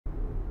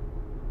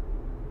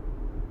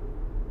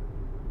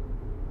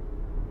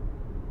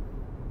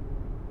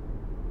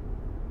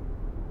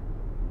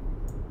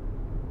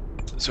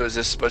So is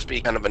this supposed to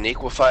be kind of an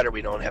equal fight, or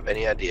we don't have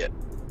any idea?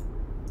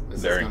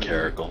 They're in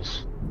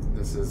Caracals.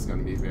 This is going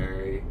to be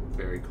very,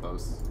 very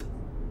close.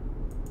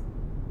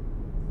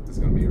 This is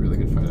going to be a really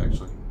good fight,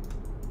 actually.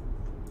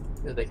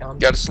 Here they come.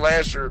 Got a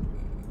slasher.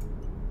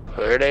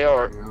 There they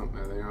are. Yeah,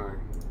 there they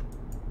are.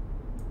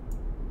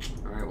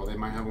 Alright, well, they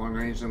might have longer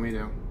range than we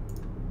do.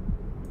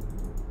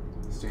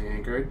 Stay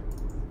anchored.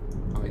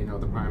 I'll let you know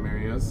what the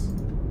primary is.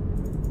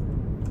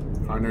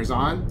 Partners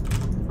on.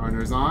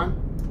 Partners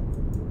on.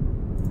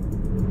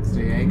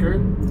 Stay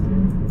anchored.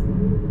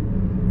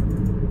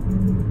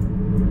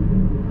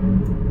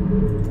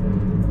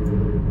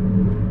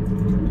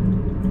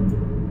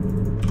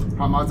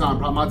 Prop mods on.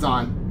 Prop mods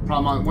on.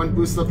 Prop mod. One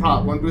boost the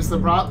prop. One boost the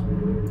prop.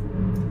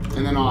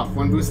 And then off.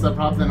 One boost the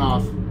prop, then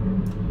off.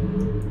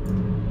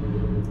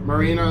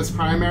 Marina is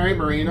primary.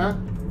 Marina.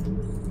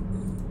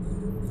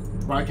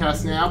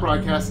 Broadcast now.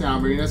 Broadcast now.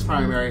 Marina's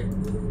primary.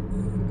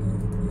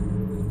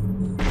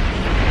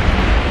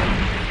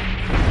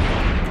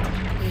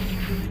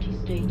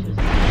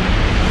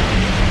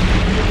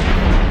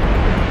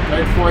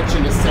 Red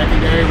Fortune is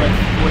secondary. Red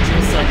Fortune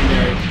is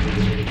secondary.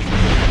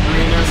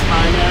 Marina's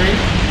primary.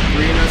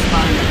 Marina's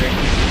primary.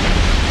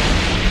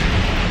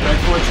 Red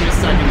Fortune is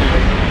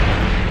secondary.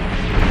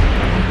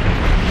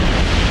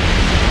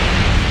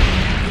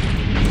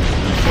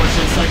 Red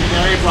Fortune is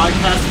secondary.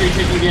 Broadcast 3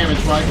 taking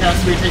damage.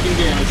 Broadcast 3 taking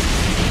damage.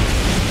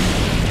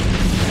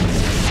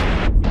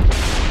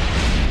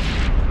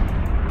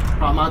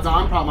 Prop mods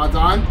on. Prop mods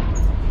on.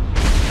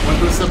 One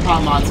boost of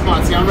prop mods. Come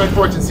on, see on Red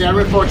Fortune. See on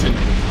Red Fortune.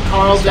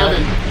 Carl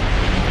Devin.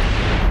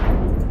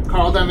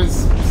 Carl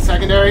Devin's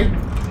secondary.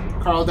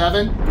 Carl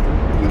Devin.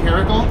 In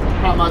Caracal.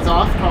 Prop mods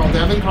off. Carl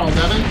Devin. Carl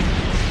Devin.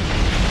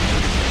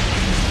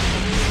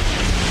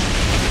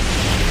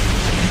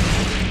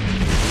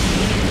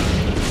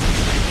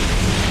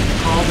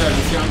 Carl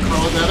Devin. See on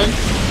Carl Devin.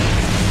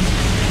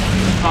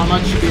 Prop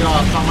mods should be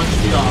off. Prop mods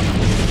should be off.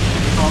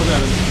 Carl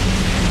Devin.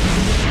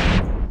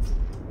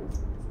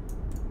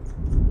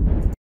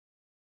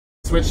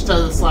 Switch to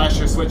the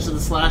slasher. Switch to the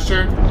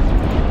slasher.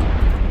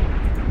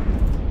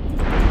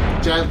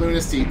 Jed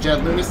Lunacy.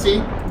 Jed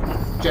Lunacy.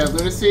 Jed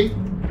Lunacy.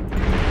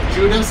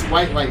 Judas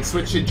White Light.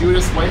 Switch to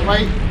Judas White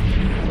Light.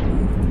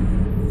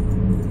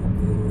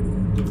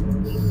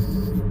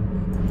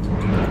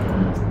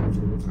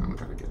 I'm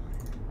trying to get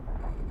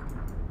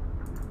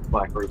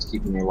Blackbird's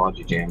keeping your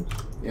logic jammed.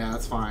 Yeah,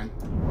 that's fine.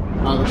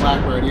 Oh, the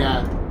Blackbird,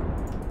 yeah.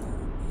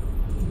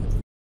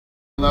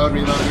 Reload,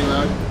 reload,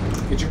 reload.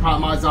 Get your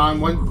prop mods on.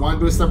 One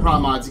boost the prop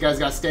mods. You guys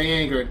gotta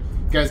stay anchored.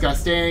 You guys gotta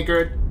stay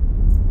anchored.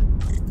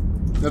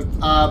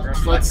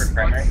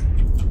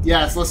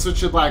 Yes, let's switch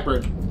to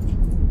Blackbird.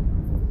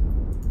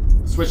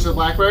 Switch to the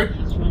Blackbird.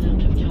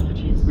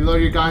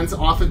 Reload your guns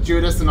off of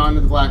Judas and onto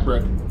the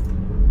Blackbird.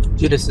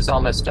 Judas is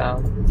almost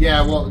down.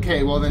 Yeah, well,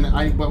 okay, well then,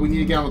 but we need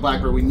to get on the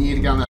Blackbird. We need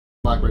to get on that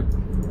Blackbird.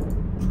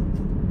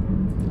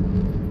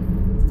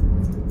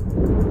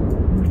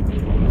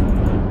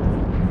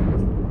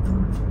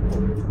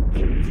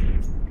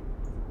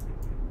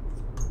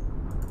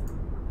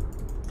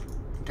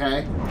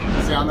 Okay,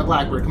 stay on the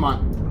Blackbird. Come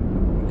on.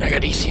 I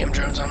got ECM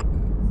drones on.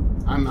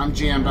 I'm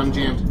jammed. I'm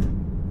jammed.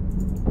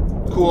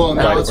 Cool.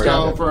 Now let's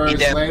go for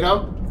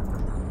Zlato.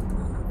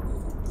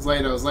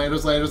 Zlato. Zlato.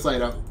 Zlato.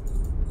 Zlato.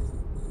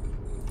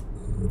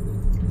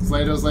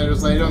 Zlato. Zlato.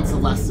 Zlato and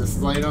Celestis.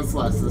 Zlato and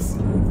Celestis.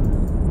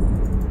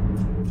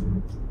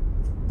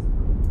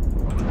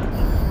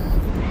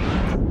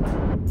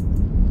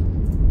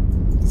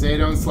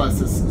 Zato and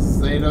Celestis.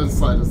 Zato and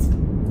Celestis.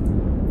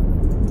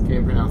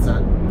 Can't pronounce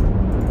that.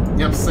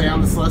 Yep, stay on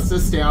the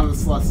Celestis. Stay on the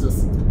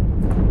Celestis.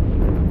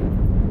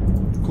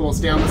 Cool,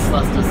 stay on the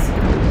Celestis.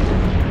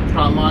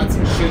 Prop mods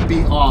should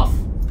be off.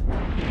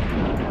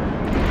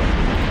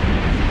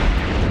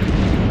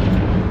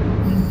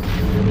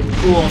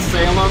 Cool,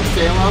 Salem,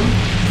 Salem,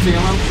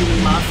 Salem,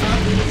 Kumimasa.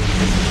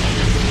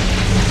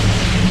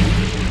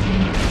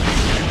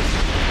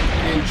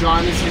 And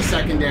John is your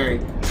secondary.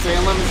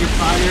 Salem is your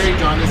primary,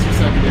 John is your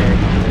secondary.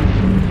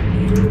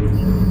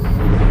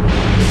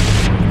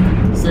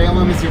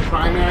 Salem is your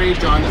primary,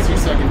 John is your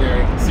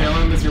secondary.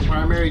 Salem is your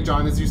primary,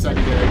 John is your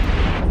secondary.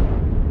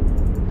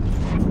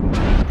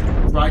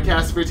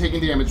 Broadcast if you're taking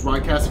damage.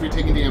 Broadcast if you're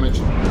taking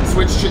damage.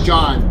 Switch to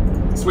John.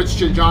 Switch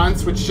to John.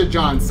 Switch to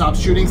John. Stop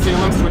shooting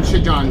Salem. Switch to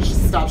John.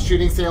 Stop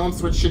shooting Salem.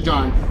 Switch to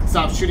John.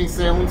 Stop shooting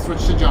Salem.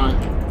 Switch to John.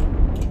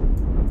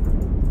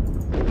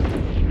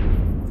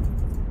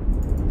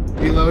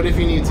 Reload if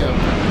you need to.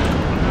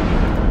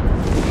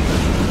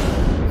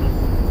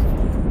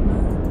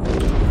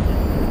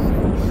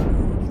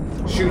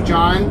 Shoot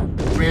John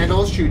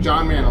Randall. Shoot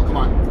John Randall. Come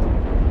on.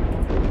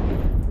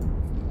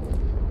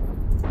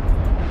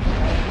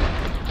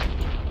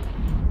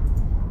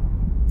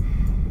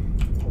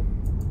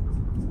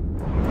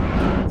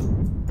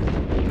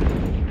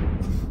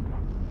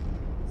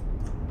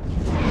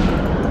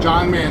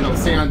 John Randall.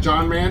 Stay on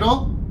John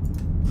Randall.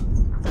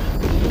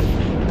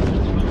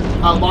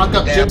 Lock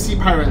up Gypsy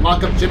Pirate.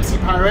 Lock up Gypsy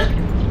Pirate.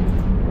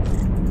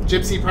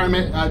 Gypsy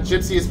Pirate.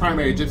 Gypsy is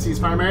primary. Gypsy is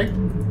primary.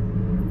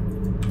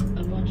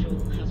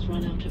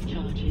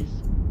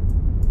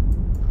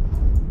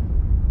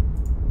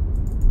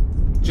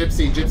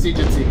 Gypsy, Gypsy,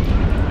 Gypsy.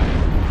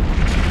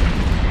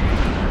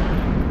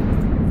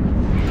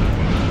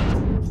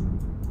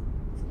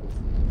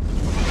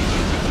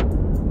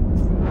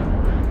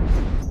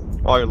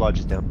 All your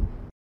lodges down.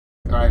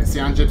 Alright,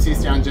 stay on Gypsy,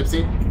 stay on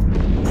Gypsy.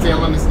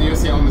 Salem is new,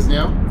 Salem is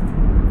new.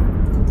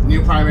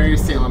 New primary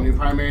Salem, new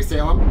primary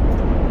Salem.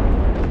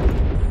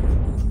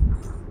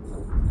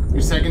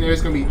 Your secondary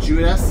is going to be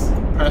Judas,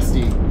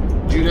 Presti.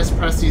 Judas,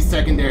 Presti,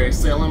 secondary.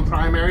 Salem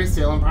primary,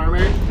 Salem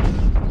primary.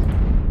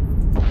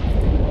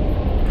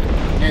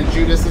 And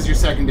Judas is your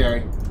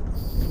secondary.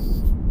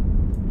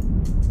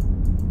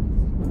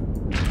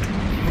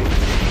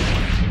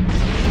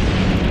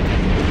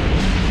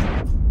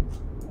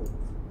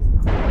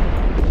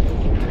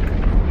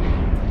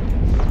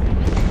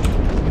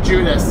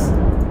 Judas.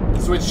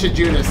 Switch to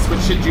Judas.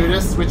 Switch to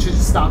Judas. Switch to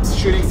stop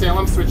shooting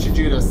Salem. Switch to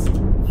Judas.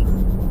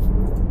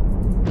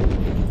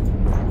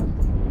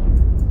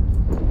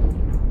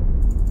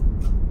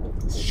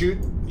 Shoot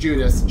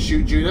Judas.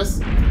 Shoot Judas.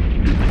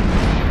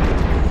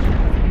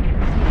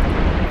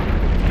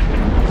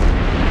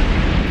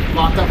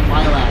 Lock up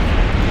Lilac.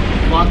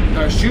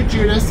 Shoot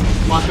Judas.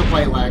 Lock up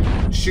Lilac.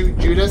 Shoot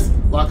Judas.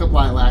 Lock up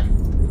Lilac.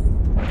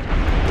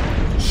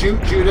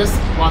 Shoot Judas.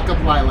 Lock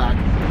up Lilac.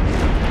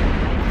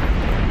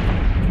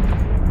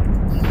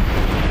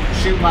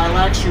 Shoot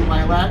Lilac, shoot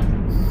Lilac.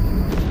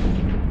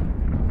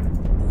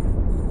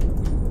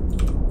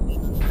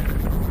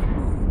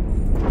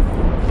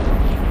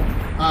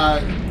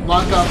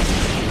 Lock up.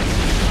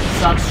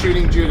 Stop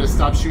shooting Judas,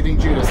 stop shooting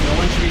Judas. No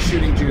one should be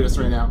shooting Judas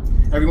right now.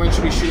 Everyone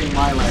should be shooting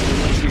Lilac.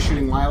 Everyone should be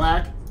shooting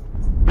Lilac.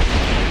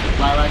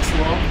 Lilac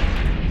swirl.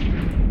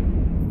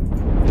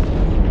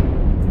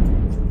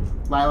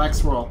 Lilac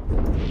swirl.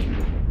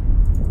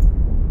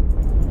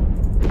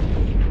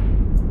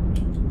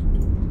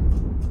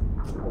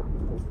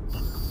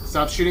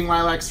 Stop shooting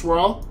Lilac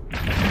swirl.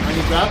 I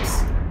need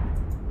reps.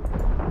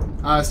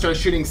 Start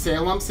shooting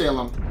Salem,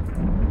 Salem.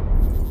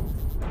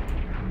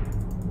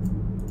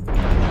 I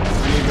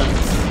need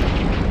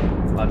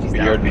reps.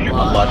 You heard me.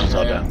 Lodges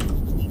all down.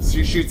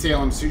 Shoot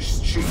Salem. Shoot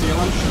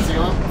Salem. Shoot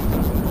Salem.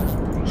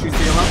 Shoot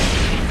Salem.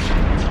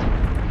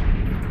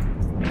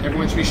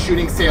 Everyone should be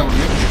shooting Salem.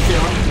 Shoot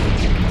Salem.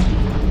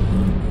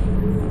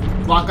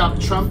 Lock up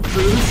Trump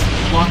Cruise.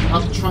 Lock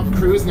up Trump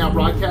Cruise. Now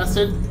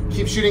broadcasted.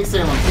 Keep shooting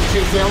Salem. Keep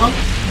shooting Salem.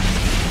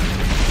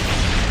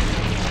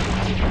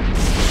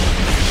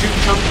 Shoot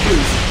Trump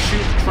Cruise.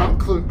 Shoot Trump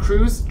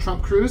Cruise.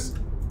 Trump Cruise.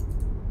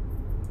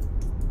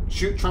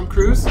 Shoot Trump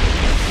Cruise.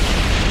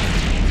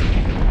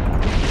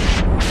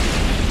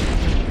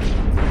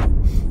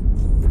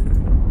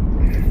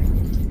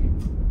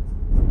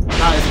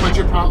 Guys, punch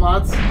your prompt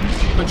mods.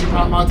 Punch your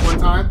prompt mods one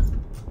time.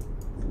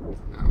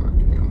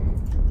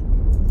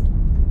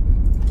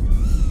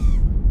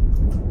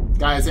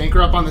 Guys,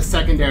 anchor up on the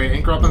secondary.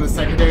 Anchor up on the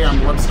secondary.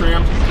 I'm warp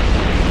scrammed.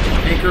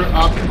 Anchor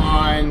up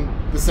on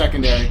the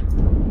secondary.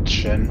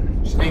 Shin.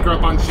 Anchor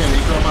up on Shin.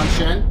 Anchor up on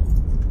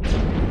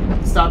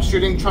Shin. Stop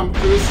shooting Trump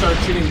Cruise. Start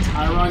shooting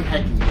Tyron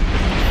Hecky.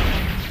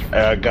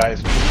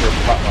 Guys, put your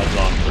prop mods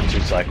on for 2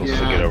 cycles to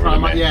get over to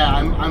me. Yeah,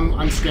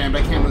 I'm scrammed.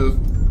 I can't move.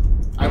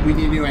 We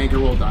need a new anchor.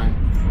 We'll die.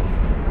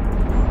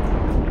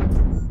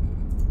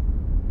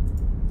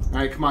 All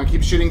right, come on.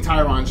 Keep shooting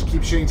Tyron.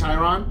 Keep shooting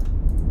Tyron.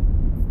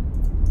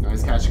 No,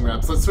 he's catching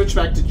reps. Let's switch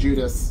back to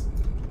Judas.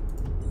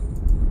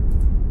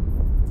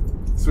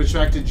 Switch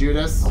back to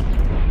Judas.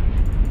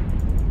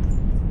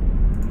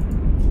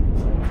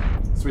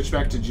 Switch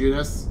back to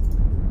Judas.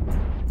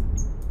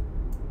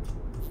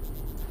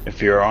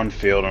 If you're on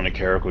field on a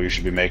Caracal, you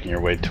should be making your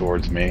way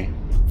towards me.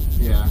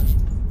 Yeah.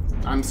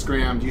 I'm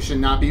scrammed. You should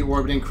not be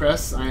orbiting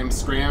Chris. I am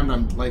scrammed.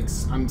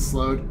 I'm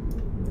slowed.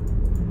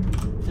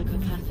 The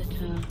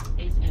capacitor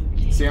is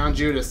empty. Stay on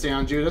Judas. Stay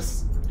on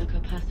Judas. The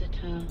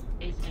capacitor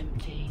is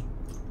empty.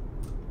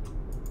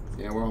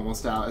 Yeah, we're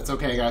almost out. It's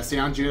okay, guys. Stay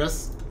on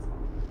Judas.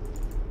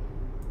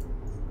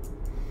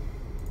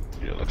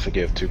 Yeah, it looks like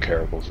you have 2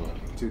 Caracals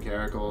left. 2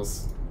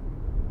 Caracals.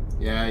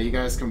 Yeah, you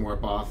guys can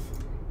warp off.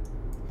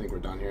 I think we're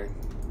done here.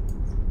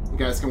 You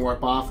guys can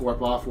warp off,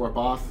 warp off, warp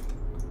off.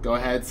 Go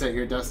ahead, set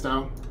your dust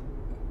out.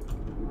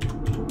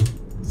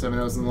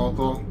 7-0's in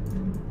local.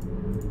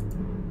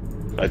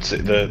 I'd say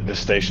the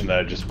station that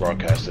I just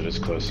broadcasted is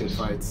closest.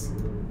 Good fights.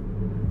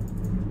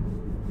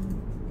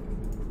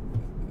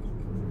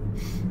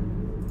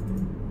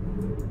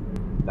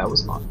 That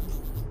was fun.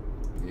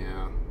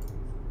 Yeah.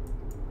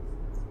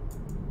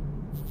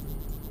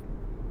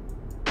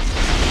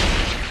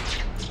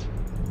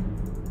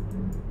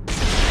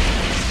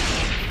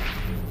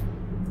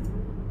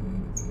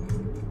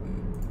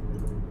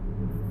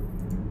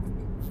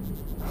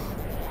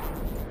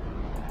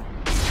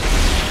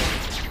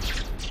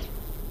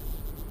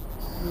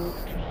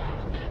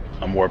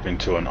 I'm warping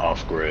to an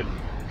off-grid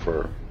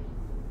for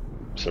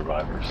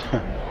survivors.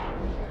 Let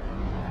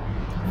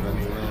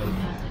me live. The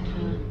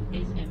capacitor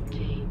is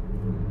empty.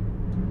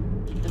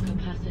 The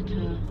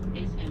capacitor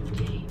is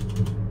empty.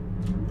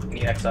 Can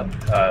you X up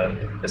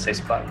the safe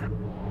spot?